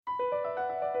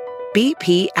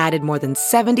BP added more than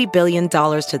 $70 billion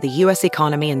to the U.S.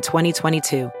 economy in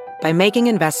 2022 by making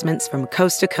investments from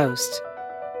coast to coast.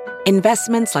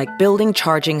 Investments like building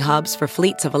charging hubs for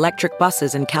fleets of electric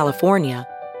buses in California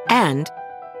and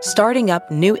starting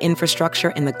up new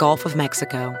infrastructure in the Gulf of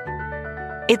Mexico.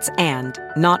 It's and,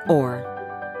 not or.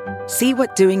 See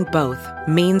what doing both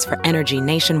means for energy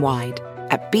nationwide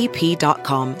at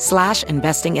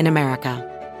bp.com/investing in America.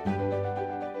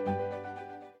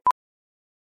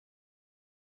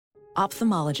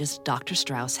 Ophthalmologist Dr.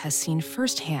 Strauss has seen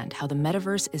firsthand how the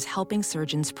metaverse is helping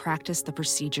surgeons practice the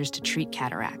procedures to treat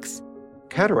cataracts.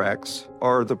 Cataracts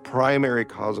are the primary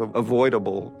cause of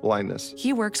avoidable blindness.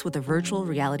 He works with a virtual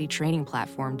reality training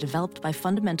platform developed by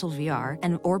Fundamental VR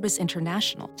and Orbis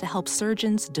International to help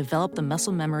surgeons develop the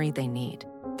muscle memory they need.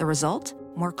 The result?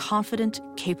 More confident,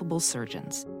 capable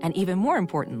surgeons. And even more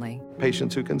importantly,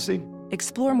 patients who can see.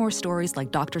 Explore more stories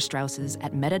like Dr. Strauss's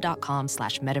at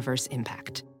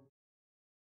meta.com/metaverseimpact.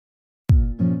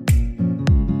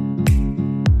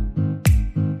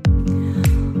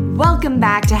 Welcome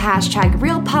back to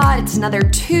 #RealPod. It's another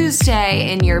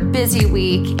Tuesday in your busy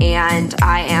week, and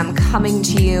I am coming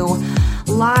to you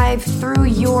live through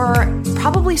your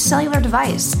probably cellular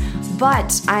device.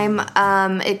 But I'm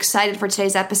excited for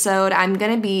today's episode. I'm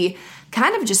going to be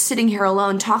kind of just sitting here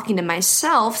alone talking to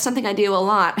myself, something I do a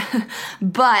lot.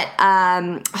 But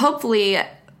hopefully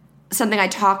something I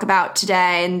talk about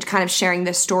today and kind of sharing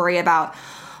this story about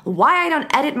why I don't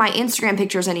edit my Instagram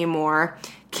pictures anymore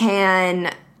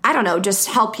can, I don't know, just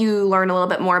help you learn a little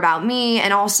bit more about me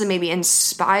and also maybe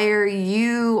inspire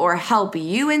you or help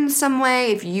you in some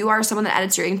way if you are someone that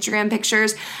edits your Instagram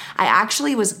pictures. I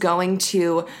actually was going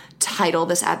to title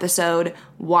this episode,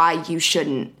 Why You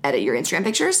Shouldn't Edit Your Instagram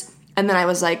Pictures. And then I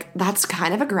was like, that's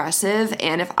kind of aggressive.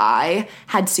 And if I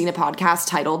had seen a podcast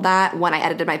titled that when I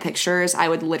edited my pictures, I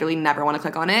would literally never want to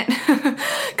click on it.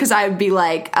 Because I would be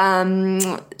like, I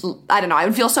don't know, I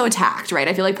would feel so attacked, right?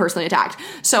 I feel like personally attacked.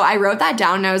 So I wrote that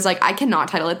down and I was like, I cannot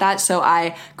title it that. So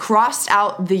I crossed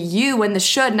out the you and the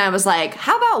should. And I was like,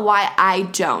 how about why I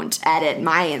don't edit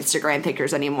my Instagram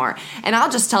pictures anymore? And I'll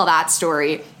just tell that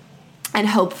story. And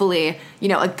hopefully, you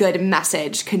know, a good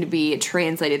message can be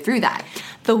translated through that.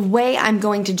 The way I'm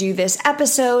going to do this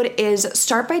episode is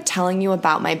start by telling you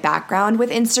about my background with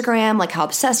Instagram, like how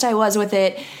obsessed I was with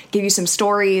it, give you some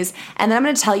stories, and then I'm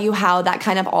going to tell you how that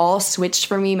kind of all switched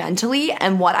for me mentally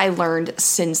and what I learned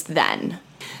since then.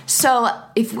 So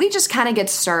if we just kind of get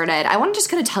started, I want to just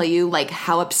kind of tell you like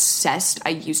how obsessed I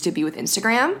used to be with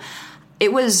Instagram.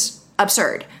 It was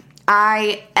absurd.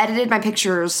 I edited my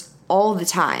pictures all the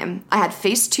time. I had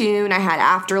Facetune, I had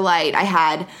Afterlight, I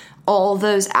had all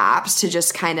those apps to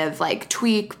just kind of like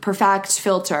tweak, perfect,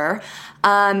 filter.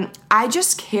 I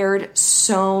just cared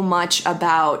so much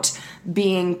about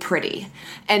being pretty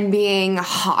and being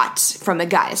hot from a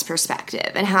guy's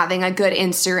perspective and having a good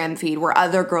Instagram feed where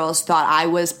other girls thought I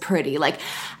was pretty. Like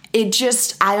it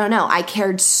just, I don't know, I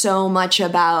cared so much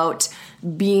about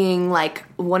being like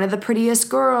one of the prettiest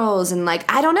girls and like,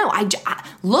 I don't know,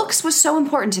 looks was so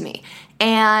important to me.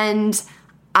 And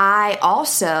I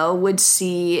also would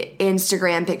see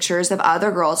Instagram pictures of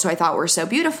other girls who I thought were so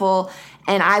beautiful,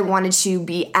 and I wanted to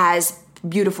be as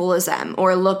beautiful as them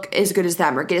or look as good as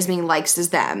them or get as many likes as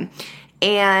them.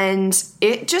 And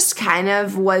it just kind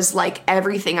of was like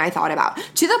everything I thought about,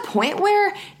 to the point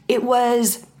where it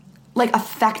was like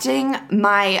affecting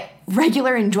my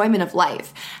regular enjoyment of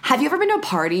life. Have you ever been to a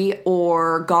party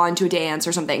or gone to a dance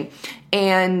or something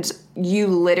and you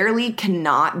literally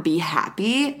cannot be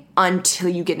happy until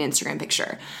you get an Instagram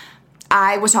picture?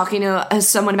 I was talking to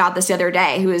someone about this the other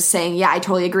day who was saying, yeah, I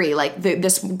totally agree. Like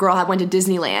this girl had went to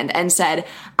Disneyland and said,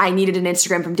 I needed an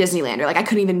Instagram from Disneyland, or like I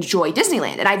couldn't even enjoy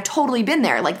Disneyland. And I've totally been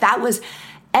there. Like that was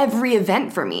every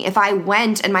event for me. If I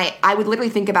went and I would literally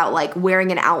think about like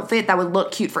wearing an outfit that would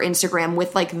look cute for Instagram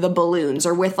with like the balloons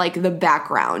or with like the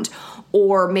background,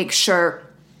 or make sure,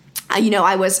 you know,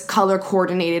 I was color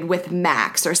coordinated with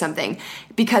Max or something,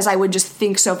 because I would just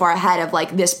think so far ahead of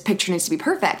like, this picture needs to be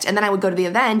perfect. And then I would go to the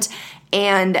event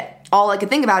and all I could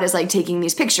think about is like taking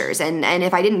these pictures. And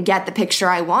if I didn't get the picture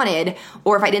I wanted,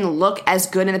 or if I didn't look as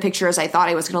good in the picture as I thought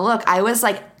I was going to look, I was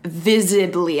like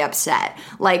visibly upset.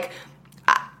 Like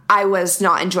I was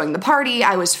not enjoying the party.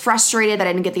 I was frustrated that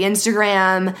I didn't get the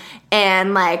Instagram,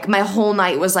 and like my whole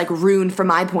night was like ruined from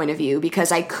my point of view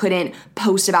because I couldn't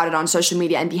post about it on social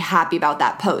media and be happy about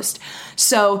that post.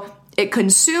 So it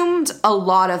consumed a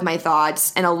lot of my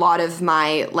thoughts and a lot of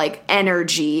my like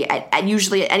energy at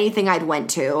usually at anything I'd went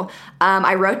to.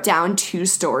 I wrote down 2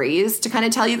 stories to kind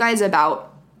of tell you guys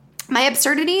about my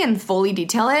absurdity and fully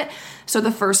detail it. So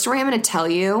the first story I'm going to tell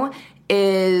you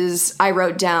is I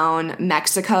wrote down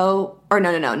Mexico, or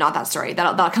no, not that story.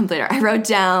 That'll come later. I wrote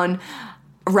down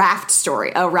a raft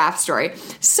story.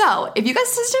 So if you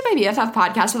guys listened to my BFF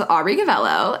podcast with Aubrey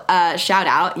Gavello, shout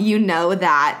out, you know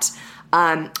that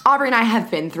Aubrey and I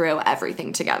have been through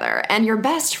everything together, and your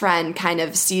best friend kind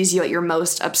of sees you at your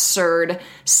most absurd,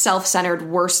 self-centered,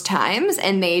 worst times,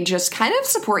 and they just kind of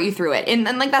support you through it. And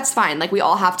like, that's fine. Like, we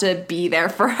all have to be there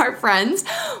for our friends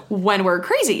when we're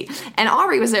crazy. And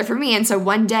Aubrey was there for me. And so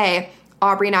one day,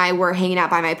 Aubrey and I were hanging out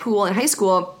by my pool in high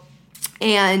school,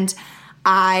 and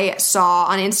I saw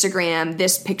on Instagram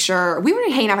this picture. We were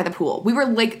hanging out by the pool. We were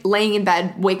like laying in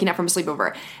bed, waking up from a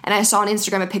sleepover. And I saw on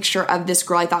Instagram a picture of this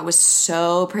girl I thought was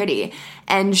so pretty.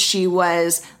 And she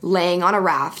was laying on a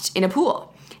raft in a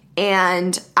pool.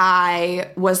 And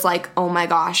I was like, oh my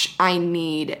gosh, I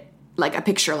need like a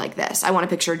picture like this. I want a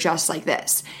picture just like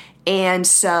this. And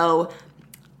so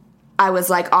I was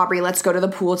like, Aubrey, let's go to the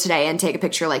pool today and take a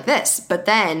picture like this. But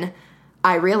then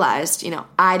I realized,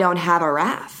 I don't have a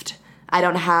raft. I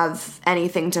don't have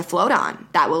anything to float on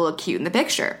that will look cute in the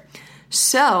picture.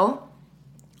 So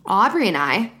Aubrey and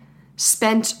I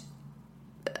spent,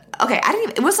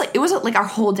 it was like our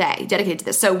whole day dedicated to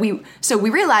this. So we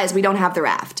realized we don't have the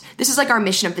raft. This is like our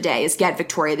mission of the day, is get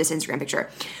Victoria this Instagram picture.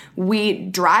 We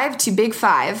drive to Big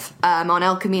Five on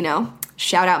El Camino,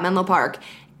 shout out Menlo Park,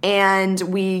 and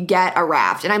we get a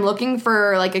raft. And I'm looking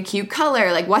for like a cute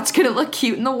color, like what's gonna look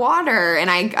cute in the water. And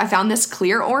I found this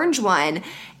clear orange one,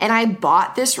 and I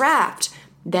bought this raft.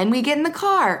 Then we get in the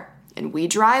car and we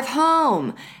drive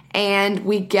home, and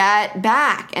we get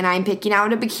back, and I'm picking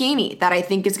out a bikini that I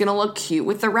think is gonna look cute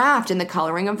with the raft and the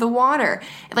coloring of the water.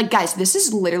 Like, guys, this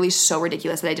is literally so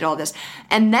ridiculous that I did all this.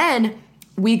 And then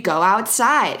we go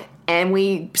outside and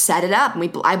we set it up,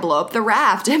 and I blow up the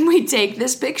raft, and we take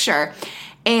this picture.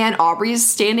 And Aubrey's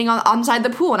standing inside the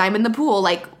pool, and I'm in the pool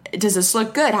like, does this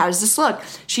look good? How does this look?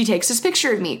 She takes this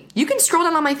picture of me. You can scroll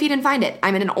down on my feed and find it.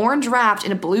 I'm in an orange raft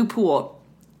in a blue pool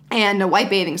and a white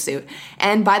bathing suit.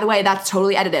 And by the way, that's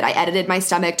totally edited. I edited my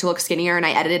stomach to look skinnier, and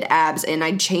I edited abs, and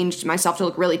I changed myself to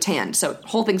look really tan. So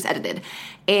whole thing's edited.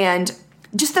 And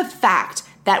just the fact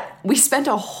that we spent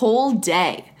a whole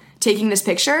day taking this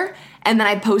picture, and then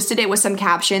I posted it with some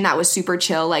caption that was super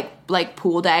chill, like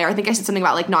pool day, or I think I said something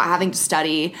about like not having to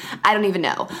study. I don't even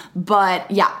know. But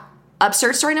yeah,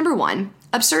 absurd story number 1.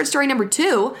 Absurd story number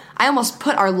 2, I almost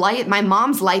put my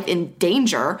mom's life in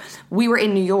danger. We were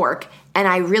in New York, and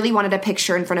I really wanted a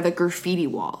picture in front of a graffiti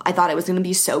wall. I thought it was going to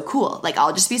be so cool. Like,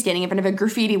 I'll just be standing in front of a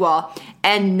graffiti wall,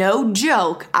 and no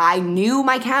joke, I knew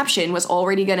my caption was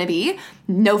already going to be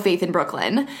 "No Faith in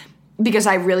Brooklyn," because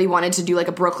I really wanted to do like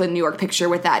a Brooklyn, New York picture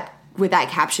with that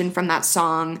caption from that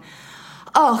song.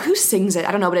 Oh, who sings it?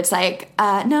 I don't know, but it's like,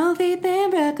 no faith in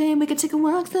Brooklyn, we could take a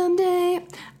walk someday.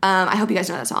 I hope you guys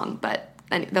know that song, but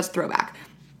that's a throwback.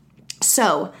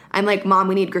 So I'm like, Mom,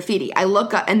 we need graffiti. I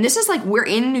look up, and this is like, we're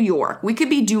in New York. We could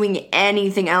be doing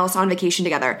anything else on vacation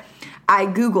together. I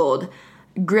Googled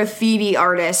graffiti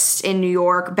artists in New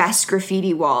York, best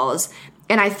graffiti walls,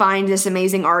 and I find this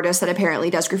amazing artist that apparently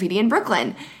does graffiti in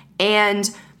Brooklyn. And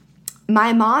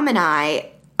my mom,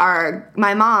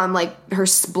 like,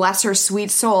 bless her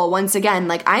sweet soul, once again,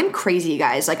 like, I'm crazy,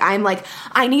 guys. Like, I'm like,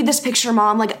 I need this picture,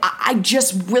 Mom. Like, I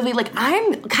just really, like,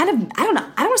 I'm kind of, I don't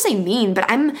want to say mean, but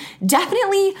I'm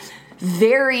definitely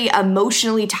very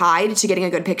emotionally tied to getting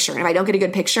a good picture. And if I don't get a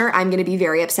good picture, I'm going to be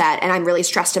very upset, and I'm really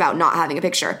stressed about not having a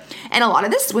picture. And a lot of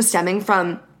this was stemming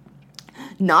from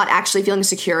not actually feeling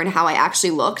secure in how I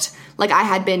actually looked. Like, I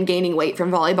had been gaining weight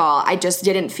from volleyball. I just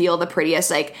didn't feel the prettiest,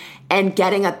 like, and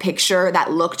getting a picture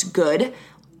that looked good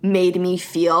made me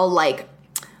feel like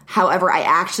however I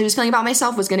actually was feeling about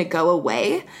myself was going to go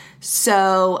away.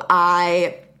 So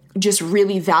I just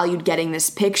really valued getting this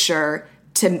picture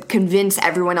to convince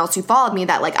everyone else who followed me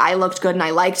that, like, I looked good and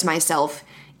I liked myself,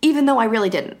 even though I really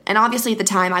didn't. And obviously at the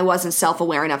time I wasn't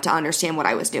self-aware enough to understand what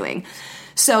I was doing.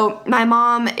 So my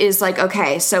mom is like,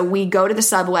 okay, so we go to the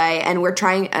subway and we're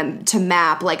trying to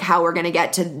map like how we're going to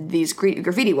get to these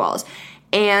graffiti walls.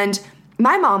 And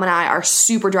my mom and I are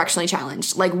super directionally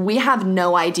challenged. Like, we have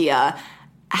no idea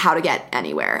how to get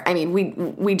anywhere. I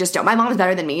mean, we just don't. My mom is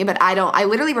better than me, but I don't. I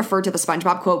literally refer to the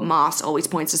SpongeBob quote, "Moss always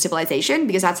points to civilization,"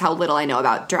 because that's how little I know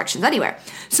about directions anywhere.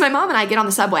 So my mom and I get on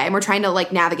the subway and we're trying to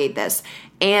like navigate this.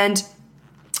 And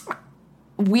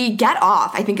we get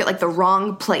off, I think, at like the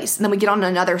wrong place. And then we get on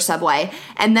another subway.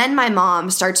 And then my mom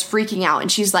starts freaking out.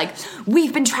 And she's like,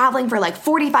 we've been traveling for like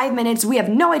 45 minutes. We have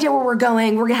no idea where we're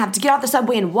going. We're going to have to get off the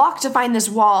subway and walk to find this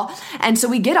wall. And so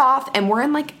we get off and we're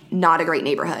in like not a great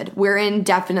neighborhood. We're in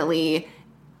definitely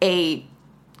a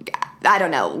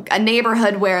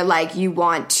neighborhood where like you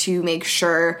want to make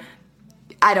sure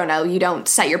I don't know, you don't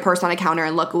set your purse on a counter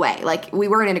and look away. Like, we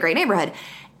weren't in a great neighborhood.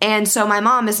 And so my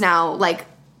mom is now, like,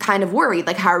 kind of worried,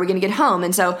 like, how are we going to get home?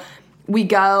 And so we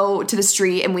go to the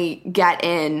street and we get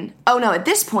in. Oh, no, at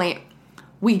this point,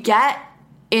 we get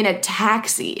in a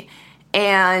taxi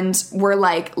and we're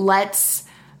like, let's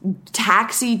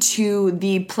taxi to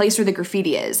the place where the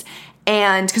graffiti is.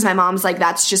 And because my mom's like,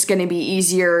 that's just going to be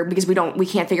easier because we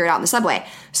can't figure it out in the subway.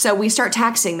 So we start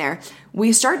taxiing there.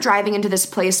 We start driving into this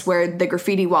place where the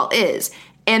graffiti wall is.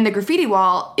 And the graffiti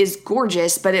wall is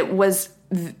gorgeous, but it was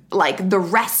like the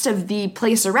rest of the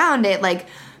place around it, like,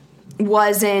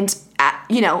 wasn't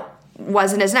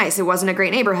as nice. It wasn't a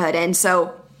great neighborhood. And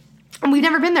so we've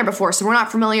never been there before. So we're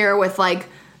not familiar with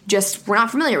we're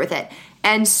not familiar with it.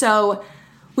 And so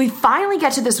we finally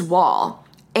get to this wall.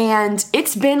 And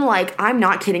it's been like, I'm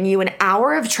not kidding you, an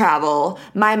hour of travel.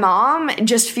 My mom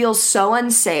just feels so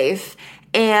unsafe.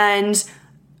 And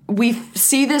we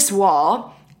see this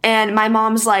wall. And my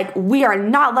mom's like, we are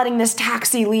not letting this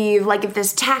taxi leave. Like, if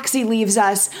this taxi leaves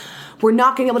us, we're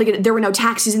not going to be able to get, there were no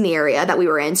taxis in the area that we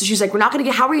were in. So she's like, how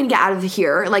are we going to get out of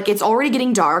here? Like, it's already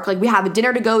getting dark. Like, we have a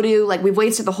dinner to go to. Like, we've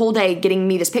wasted the whole day getting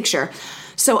me this picture.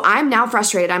 So I'm now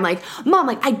frustrated. I'm like, Mom,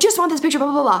 like, I just want this picture, blah,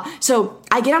 blah, blah, blah. So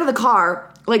I get out of the car.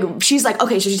 Like, she's like,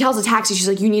 okay, so she tells the taxi, she's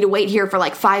like, you need to wait here for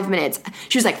like 5 minutes.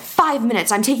 She was like, 5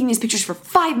 minutes. I'm taking these pictures for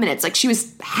 5 minutes. Like, she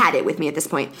had it with me at this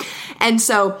point. And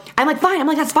so I'm like, fine. I'm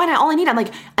like, that's fine. All I need. And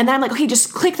then I'm like, okay,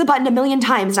 just click the button a million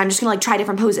times. And I'm just gonna like try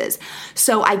different poses.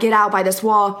 So I get out by this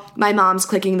wall. My mom's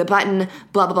clicking the button,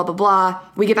 blah, blah, blah, blah, blah.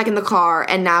 We get back in the car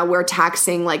and now we're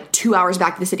taxiing like 2 hours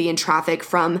back to the city in traffic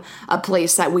from a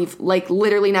place that we've like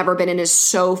literally never been in, is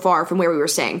so far from where we were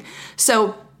staying.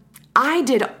 So I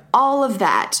did all of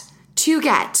that to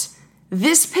get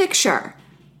this picture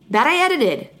that I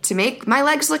edited to make my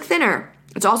legs look thinner.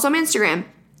 It's also on my Instagram.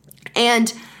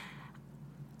 And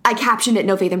I captioned it,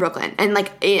 No Faith in Brooklyn. And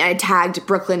like, I tagged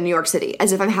Brooklyn, New York City,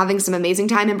 as if I'm having some amazing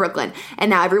time in Brooklyn. And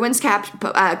now everyone's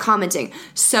commenting,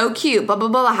 so cute, blah, blah,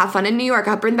 blah, have fun in New York,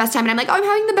 I hope you're the best time. And I'm like, oh, I'm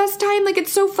having the best time. Like,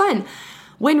 it's so fun.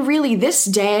 When really this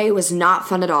day was not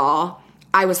fun at all.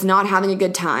 I was not having a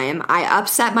good time. I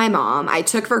upset my mom. I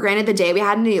took for granted the day we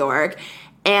had in New York,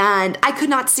 and I could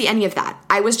not see any of that.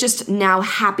 I was just now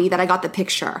happy that I got the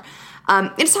picture.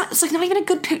 It's like not even a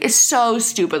good picture. It's so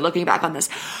stupid looking back on this.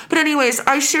 But anyways,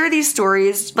 I share these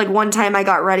stories. Like, one time I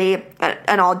got ready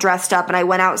and all dressed up, and I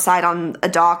went outside on a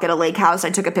dock at a lake house. I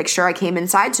took a picture. I came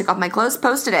inside, took off my clothes,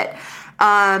 posted it.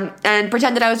 And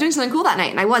pretended I was doing something cool that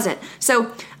night, and I wasn't.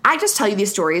 So I just tell you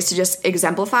these stories to just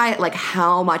exemplify like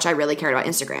how much I really cared about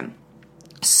Instagram.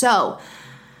 So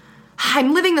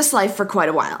I'm living this life for quite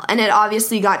a while, and it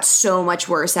obviously got so much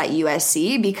worse at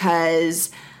USC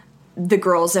because the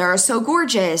girls there are so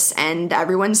gorgeous and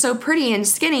everyone's so pretty and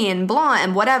skinny and blonde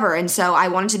and whatever. And so I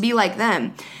wanted to be like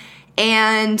them.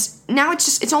 And now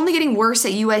it's only getting worse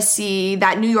at USC.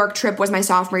 That New York trip was my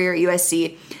sophomore year at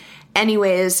USC.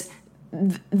 Anyways,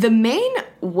 the main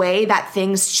way that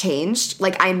things changed,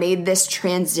 like I made this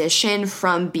transition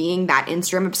from being that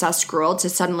Instagram obsessed girl to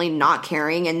suddenly not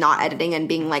caring and not editing and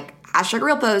being like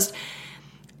 #real post.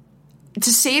 To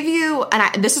save you,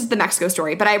 and this is the Mexico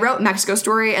story, but I wrote Mexico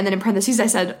story and then in parentheses I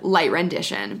said light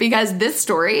rendition, because this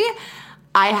story,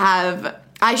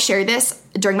 I share this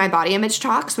during my body image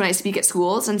talks when I speak at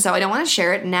schools, and so I don't want to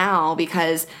share it now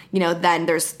because, then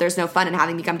there's no fun in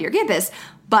having me come to your campus.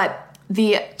 But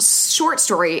the short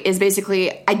story is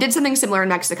basically, I did something similar in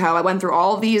Mexico. I went through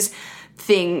all of these,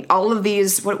 how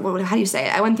do you say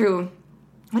it? I went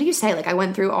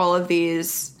through all of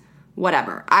these,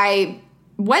 whatever. I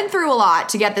went through a lot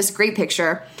to get this great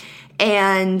picture,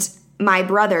 and my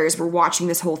brothers were watching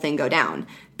this whole thing go down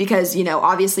because,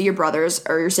 obviously your brothers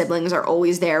or your siblings are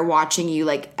always there watching you,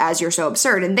 like, as you're so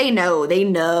absurd, and they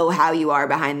know how you are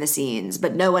behind the scenes,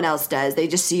 but no one else does. They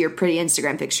just see your pretty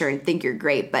Instagram picture and think you're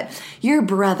great, but your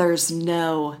brothers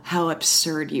know how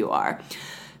absurd you are.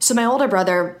 So my older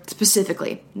brother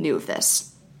specifically knew of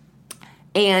this.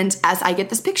 And as I get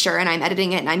this picture and I'm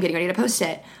editing it and I'm getting ready to post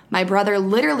it, my brother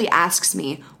literally asks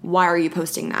me, why are you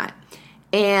posting that?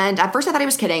 And at first I thought he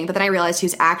was kidding, but then I realized he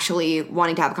was actually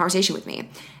wanting to have a conversation with me.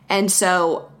 And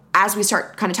so as we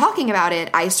start kind of talking about it,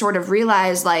 I sort of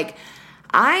realized, like,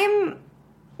 I'm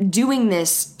doing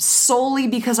this solely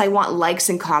because I want likes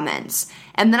and comments.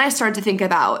 And then I started to think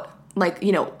about, like,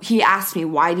 he asked me,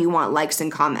 why do you want likes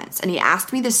and comments? And he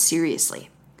asked me this seriously.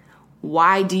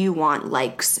 Why do you want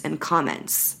likes and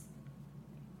comments?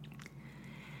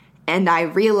 And I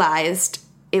realized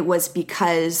it was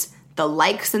because the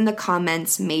likes and the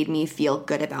comments made me feel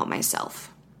good about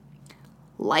myself.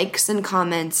 Likes and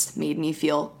comments made me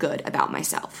feel good about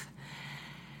myself.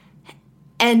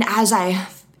 And as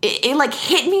it like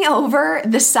hit me over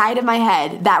the side of my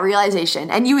head, that realization.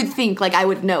 And you would think like I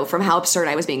would know from how absurd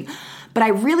I was being, but I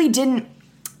really didn't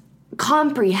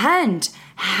comprehend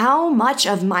how much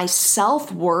of my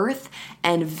self-worth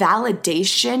and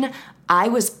validation I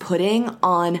was putting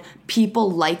on people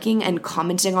liking and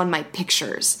commenting on my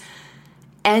pictures.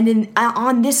 And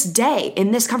on this day,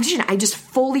 in this conversation, I just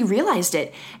fully realized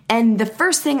it. And the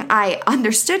first thing I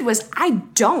understood was I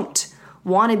don't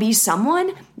want to be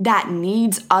someone that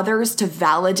needs others to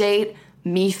validate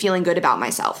me feeling good about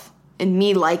myself and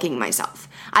me liking myself.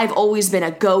 I've always been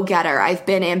a go-getter. I've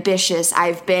been ambitious.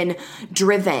 I've been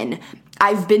driven.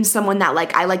 I've been someone that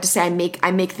I like to say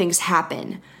I make things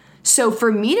happen. So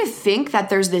for me to think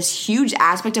that there's this huge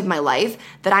aspect of my life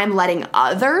that I'm letting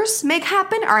others make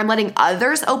happen, or I'm letting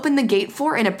others open the gate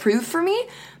for and approve for me,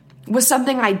 was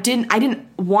something I didn't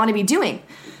want to be doing.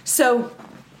 So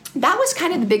that was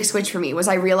kind of the big switch for me, was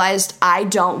I realized I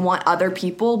don't want other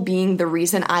people being the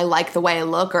reason I like the way I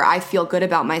look, or I feel good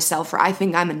about myself, or I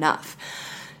think I'm enough.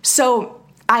 So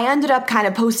I ended up kind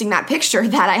of posting that picture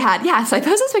that I had. Yeah, so I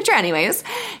posted this picture anyways,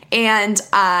 and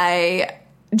I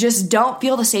just don't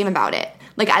feel the same about it.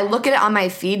 Like, I look at it on my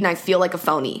feed and I feel like a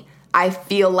phony. I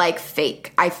feel like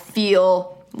fake. I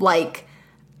feel like,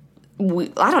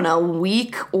 I don't know,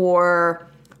 weak, or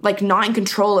like not in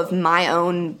control of my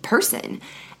own person.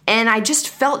 And I just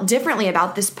felt differently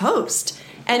about this post.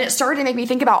 And it started to make me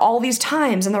think about all these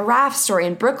times, and the Raf story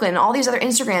in Brooklyn, and all these other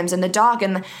Instagrams, and the doc,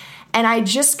 and I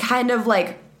just kind of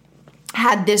like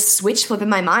had this switch flip in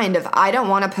my mind of, I don't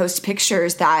want to post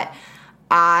pictures that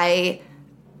I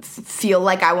feel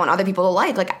like I want other people to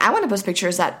like. Like, I want to post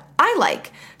pictures that I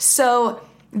like. So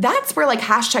that's where like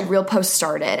hashtag real post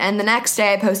started. And the next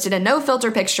day I posted a no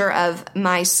filter picture of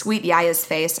my sweet Yaya's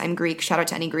face. I'm Greek. Shout out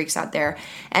to any Greeks out there.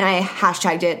 And I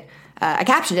hashtagged it, I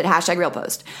captioned it hashtag real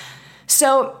post.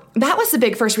 So that was the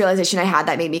big first realization I had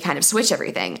that made me kind of switch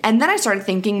everything. And then I started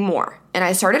thinking more, and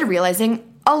I started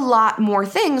realizing a lot more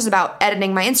things about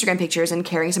editing my Instagram pictures and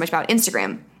caring so much about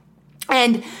Instagram.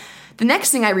 And the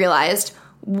next thing I realized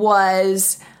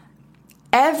was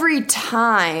every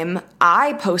time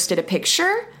I posted a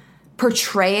picture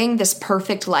portraying this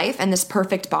perfect life and this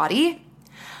perfect body,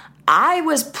 I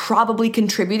was probably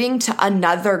contributing to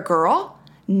another girl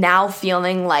now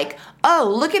feeling like,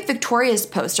 oh, look at Victoria's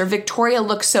post, or Victoria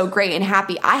looks so great and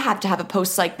happy, I have to have a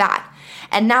post like that.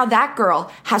 And now that girl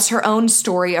has her own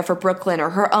story of her Brooklyn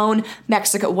or her own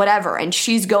Mexico, whatever, and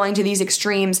she's going to these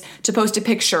extremes to post a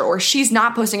picture, or she's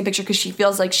not posting a picture because she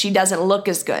feels like she doesn't look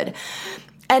as good.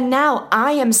 And now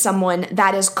I am someone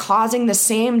that is causing the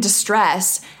same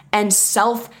distress and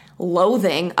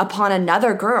self-loathing upon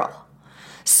another girl.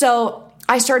 So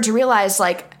I started to realize,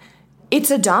 like, it's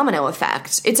a domino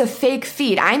effect. It's a fake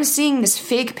feed. I'm seeing this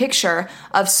fake picture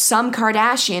of some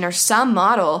Kardashian or some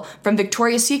model from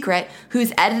Victoria's Secret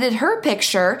who's edited her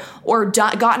picture or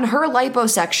gotten her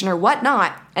liposuction or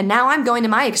whatnot. And now I'm going to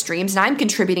my extremes and I'm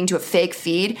contributing to a fake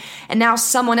feed. And now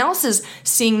someone else is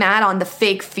seeing that on the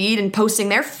fake feed and posting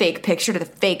their fake picture to the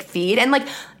fake feed. And like,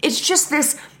 it's just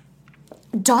this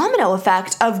domino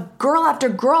effect of girl after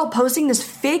girl posting this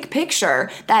fake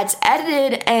picture that's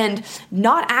edited and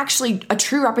not actually a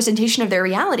true representation of their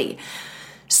reality.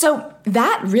 So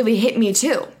that really hit me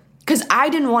too, because I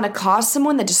didn't want to cause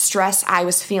someone the distress I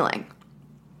was feeling.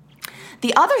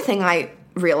 The other thing I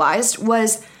realized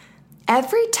was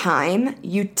every time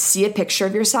you see a picture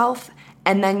of yourself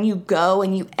and then you go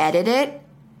and you edit it,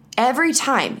 every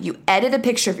time you edit a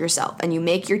picture of yourself and you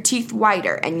make your teeth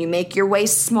whiter and you make your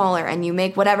waist smaller and you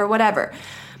make whatever,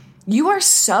 you are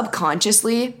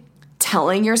subconsciously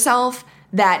telling yourself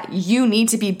that you need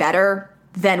to be better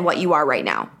than what you are right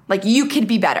now. Like, you could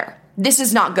be better. This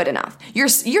is not good enough.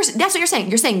 That's what you're saying.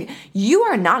 You're saying you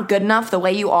are not good enough the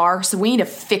way you are, so we need to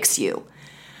fix you.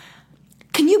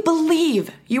 Can you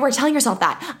believe you are telling yourself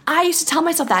that? I used to tell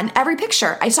myself that in every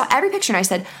picture. I saw every picture and I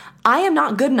said, I am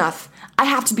not good enough. I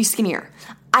have to be skinnier.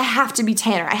 I have to be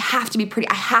tanner. I have to be pretty.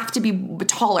 I have to be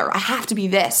taller. I have to be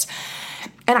this.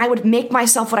 And I would make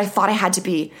myself what I thought I had to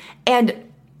be.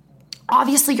 And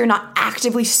obviously you're not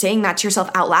actively saying that to yourself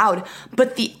out loud,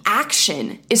 but the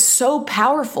action is so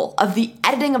powerful of the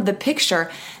editing of the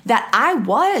picture that I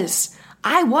was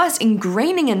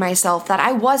ingraining in myself that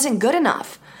I wasn't good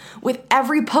enough with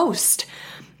every post.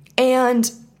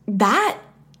 And that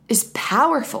is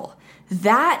powerful.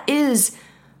 That is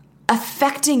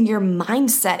affecting your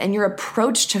mindset and your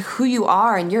approach to who you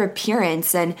are and your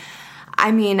appearance. And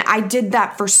I mean, I did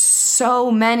that for so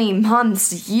many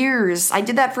months, years. I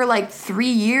did that for like 3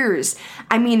 years.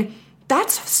 I mean,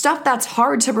 that's stuff that's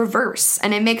hard to reverse,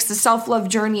 and it makes the self-love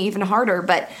journey even harder.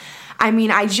 But I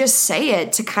mean, I just say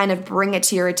it to kind of bring it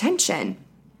to your attention.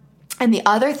 And the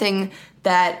other thing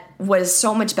that was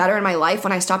so much better in my life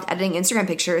when I stopped editing Instagram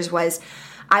pictures was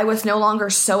I was no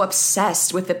longer so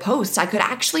obsessed with the posts. I could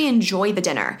actually enjoy the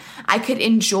dinner. I could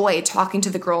enjoy talking to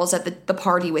the girls at the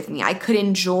party with me. I could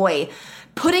enjoy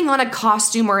putting on a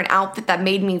costume or an outfit that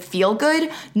made me feel good,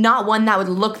 not one that would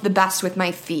look the best with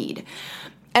my feed.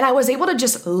 And I was able to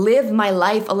just live my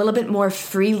life a little bit more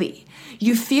freely.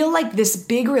 You feel like this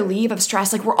big relief of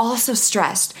stress, like we're all so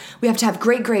stressed. We have to have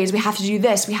great grades, we have to do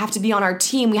this, we have to be on our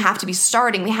team, we have to be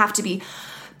starting, we have to be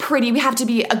pretty, we have to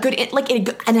be a good, like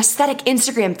an aesthetic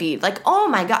Instagram feed. Like, oh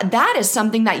my God, that is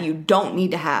something that you don't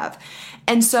need to have.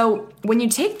 And so when you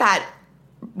take that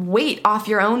weight off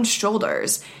your own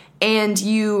shoulders and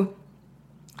you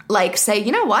like say,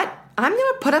 you know what? I'm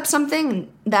going to put up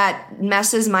something that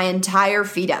messes my entire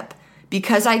feed up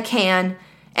because I can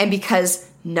and because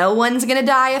no one's going to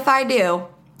die if I do.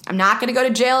 I'm not going to go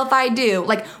to jail if I do.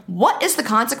 Like, what is the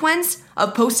consequence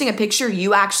of posting a picture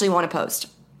you actually want to post?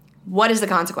 What is the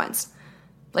consequence?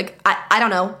 Like, I don't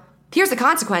know. Here's the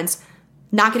consequence.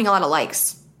 Not getting a lot of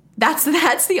likes. That's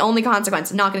the only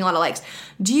consequence, not getting a lot of likes.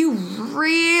 Do you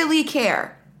really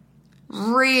care?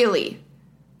 Really?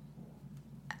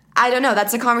 I don't know.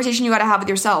 That's a conversation you got to have with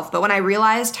yourself. But when I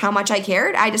realized how much I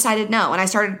cared, I decided no. And I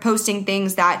started posting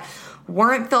things that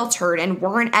weren't filtered and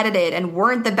weren't edited and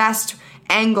weren't the best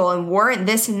angle and weren't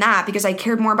this and that because I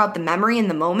cared more about the memory in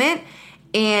the moment.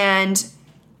 And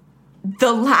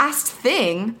the last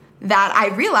thing that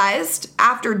I realized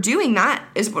after doing that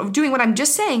is doing what I'm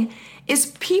just saying is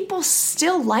people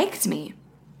still liked me.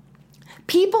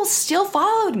 People still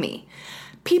followed me.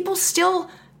 People still,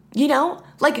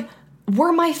 like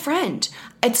were my friend.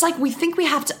 It's like we think we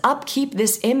have to upkeep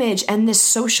this image and this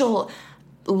social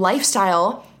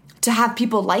lifestyle to have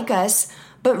people like us,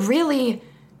 but really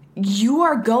you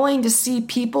are going to see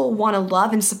people want to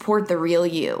love and support the real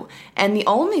you. And the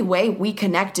only way we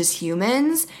connect as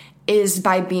humans is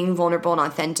by being vulnerable and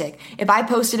authentic. If I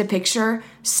posted a picture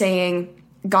saying,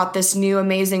 got this new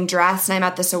amazing dress and I'm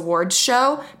at this awards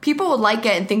show, people would like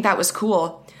it and think that was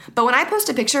cool. But when I post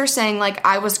a picture saying like,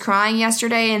 I was crying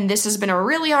yesterday and this has been a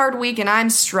really hard week and I'm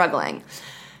struggling,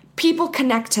 people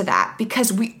connect to that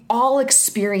because we all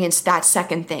experience that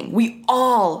second thing. We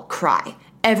all cry.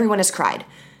 Everyone has cried.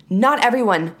 Not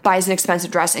everyone buys an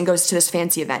expensive dress and goes to this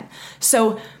fancy event.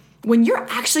 So when you're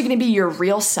actually going to be your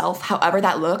real self, however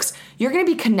that looks, you're going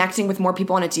to be connecting with more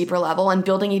people on a deeper level and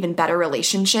building even better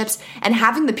relationships and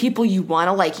having the people you want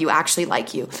to like you actually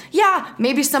like you. Yeah,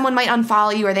 maybe someone might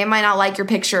unfollow you or they might not like your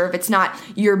picture if it's not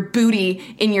your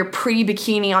booty in your pretty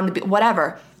bikini on the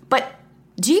whatever. But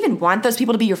do you even want those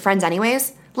people to be your friends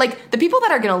anyways? Like the people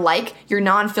that are going to like your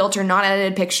non-filter,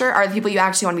 non-edited picture are the people you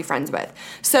actually want to be friends with.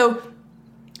 So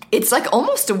it's like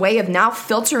almost a way of now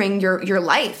filtering your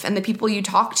life and the people you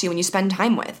talk to and you spend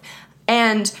time with.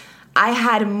 And I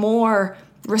had more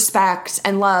respect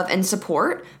and love and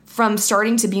support from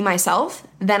starting to be myself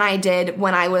than I did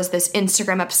when I was this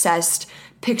Instagram obsessed,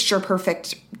 picture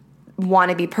perfect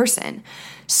wannabe person.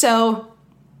 So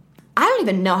I don't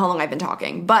even know how long I've been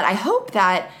talking, but I hope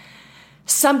that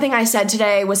something I said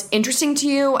today was interesting to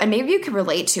you and maybe you could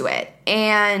relate to it.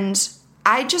 And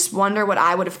I just wonder what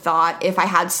I would have thought if I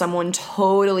had someone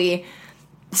totally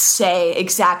say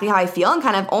exactly how I feel and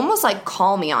kind of almost like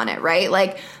call me on it, right?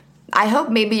 Like, I hope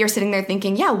maybe you're sitting there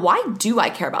thinking, yeah, why do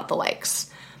I care about the likes?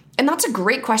 And that's a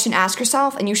great question to ask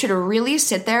yourself, and you should really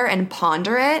sit there and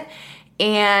ponder it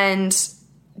and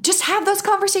just have those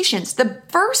conversations. The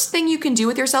first thing you can do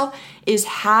with yourself is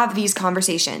have these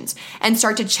conversations and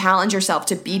start to challenge yourself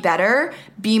to be better,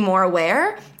 be more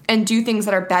aware, and do things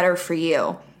that are better for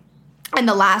you. And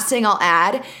the last thing I'll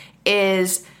add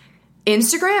is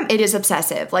Instagram, it is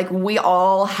obsessive. Like we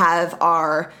all have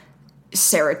our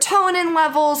serotonin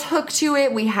levels hooked to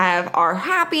it. We have our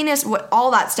happiness,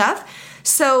 all that stuff.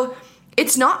 So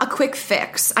it's not a quick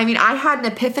fix. I mean, I had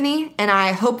an epiphany and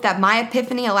I hope that my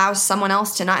epiphany allows someone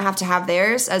else to not have to have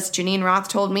theirs, as Janine Roth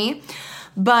told me.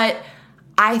 But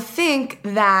I think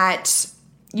that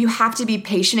you have to be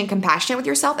patient and compassionate with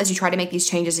yourself as you try to make these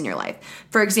changes in your life.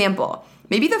 For example,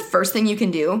 maybe the first thing you can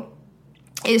do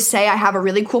is say I have a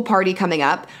really cool party coming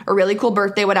up, a really cool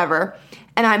birthday, whatever,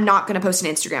 and I'm not going to post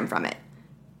an Instagram from it.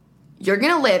 You're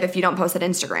going to live if you don't post that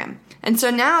Instagram. And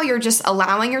so now you're just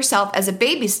allowing yourself as a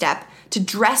baby step to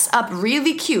dress up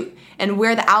really cute and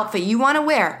wear the outfit you want to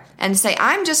wear and say,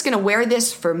 I'm just going to wear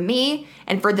this for me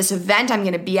and for this event I'm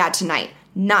going to be at tonight,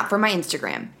 not for my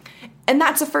Instagram. And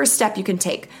that's the first step you can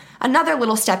take. Another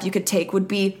little step you could take would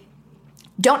be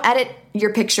don't edit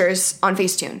your pictures on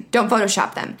Facetune. Don't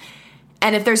Photoshop them.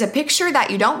 And if there's a picture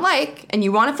that you don't like and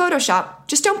you want to Photoshop,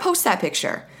 just don't post that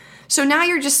picture. So now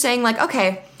you're just saying like,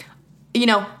 okay, you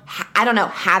know, I don't know,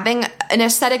 having an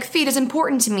aesthetic feed is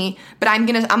important to me, but I'm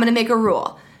gonna make a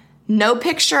rule. No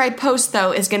picture I post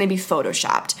though is gonna be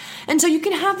Photoshopped. And so you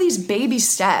can have these baby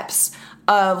steps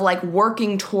of like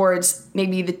working towards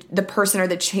maybe the person or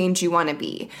the change you want to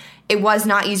be. It was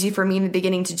not easy for me in the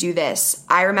beginning to do this.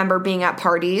 I remember being at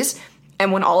parties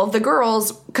and when all of the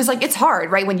girls, because like it's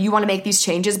hard, right? When you want to make these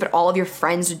changes, but all of your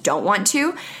friends don't want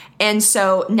to. And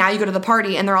so now you go to the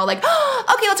party and they're all like, oh,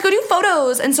 okay, let's go do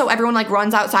photos. And so everyone like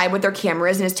runs outside with their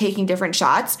cameras and is taking different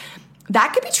shots.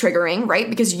 That could be triggering, right?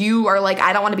 Because you are like,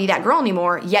 I don't want to be that girl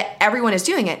anymore, yet everyone is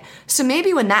doing it. So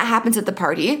maybe when that happens at the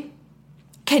party,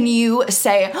 can you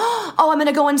say, oh, I'm going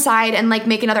to go inside and like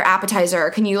make another appetizer?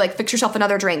 Can you like fix yourself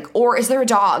another drink? Or is there a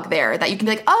dog there that you can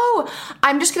be like, oh,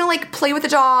 I'm just going to like play with the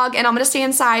dog and I'm going to stay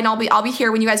inside and I'll be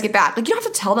here when you guys get back. Like you don't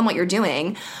have to tell them what you're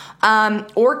doing.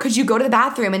 Or could you go to the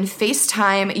bathroom and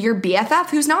FaceTime your BFF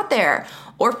who's not there?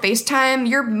 Or FaceTime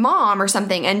your mom or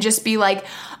something and just be like,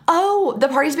 oh, the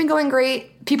party's been going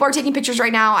great. People are taking pictures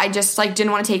right now. I just like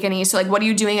didn't want to take any. So like, what are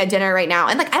you doing at dinner right now?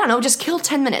 And like, I don't know, just kill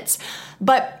 10 minutes.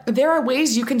 But there are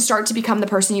ways you can start to become the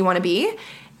person you want to be.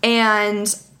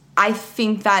 And I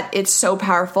think that it's so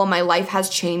powerful. My life has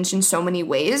changed in so many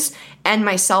ways. And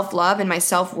my self-love and my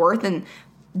self-worth and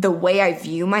the way I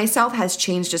view myself has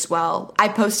changed as well. I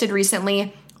posted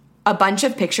recently a bunch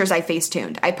of pictures I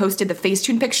Facetuned. I posted the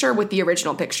Facetune picture with the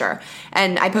original picture.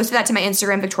 And I posted that to my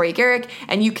Instagram, Victoria Garrick,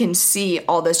 and you can see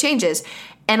all those changes.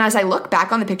 And as I look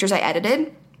back on the pictures I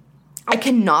edited, I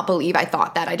cannot believe I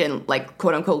thought that I didn't like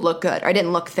quote unquote look good or I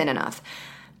didn't look thin enough.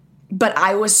 But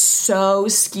I was so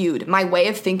skewed. My way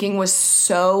of thinking was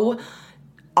so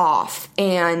off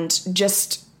and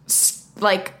just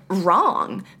like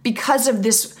wrong because of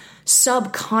this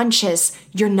subconscious,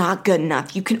 you're not good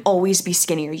enough. You can always be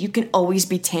skinnier. You can always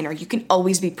be thinner. You can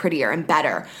always be prettier and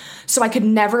better. So I could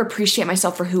never appreciate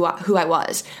myself for who I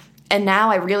was. And now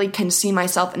I really can see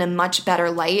myself in a much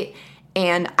better light.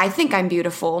 And I think I'm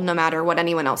beautiful no matter what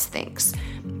anyone else thinks.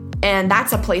 And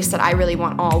that's a place that I really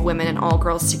want all women and all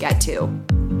girls to get to.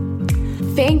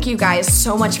 Thank you guys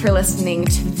so much for listening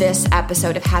to this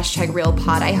episode of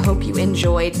 #RealPod. I hope you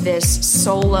enjoyed this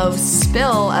solo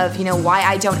spill of, why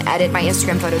I don't edit my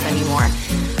Instagram photos anymore.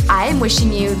 I am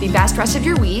wishing you the best rest of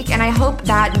your week, and I hope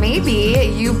that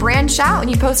maybe you branch out and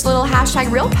you post a little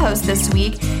 #Real post this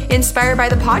week, inspired by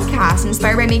the podcast,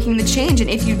 inspired by making the change. And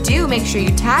if you do, make sure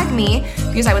you tag me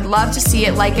because I would love to see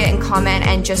it, like it, and comment,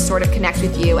 and just sort of connect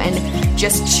with you and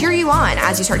just cheer you on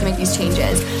as you start to make these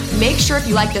changes. Make sure if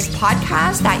you like this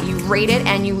podcast that you rate it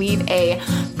and you leave a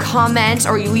comment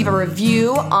or you leave a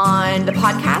review on the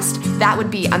podcast. That would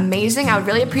be amazing. I would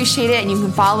really appreciate it. And you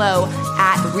can follow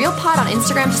 @RealPod on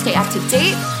Instagram to stay up to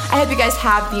date. I hope you guys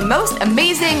have the most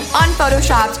amazing,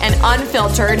 unphotoshopped, and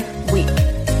unfiltered week.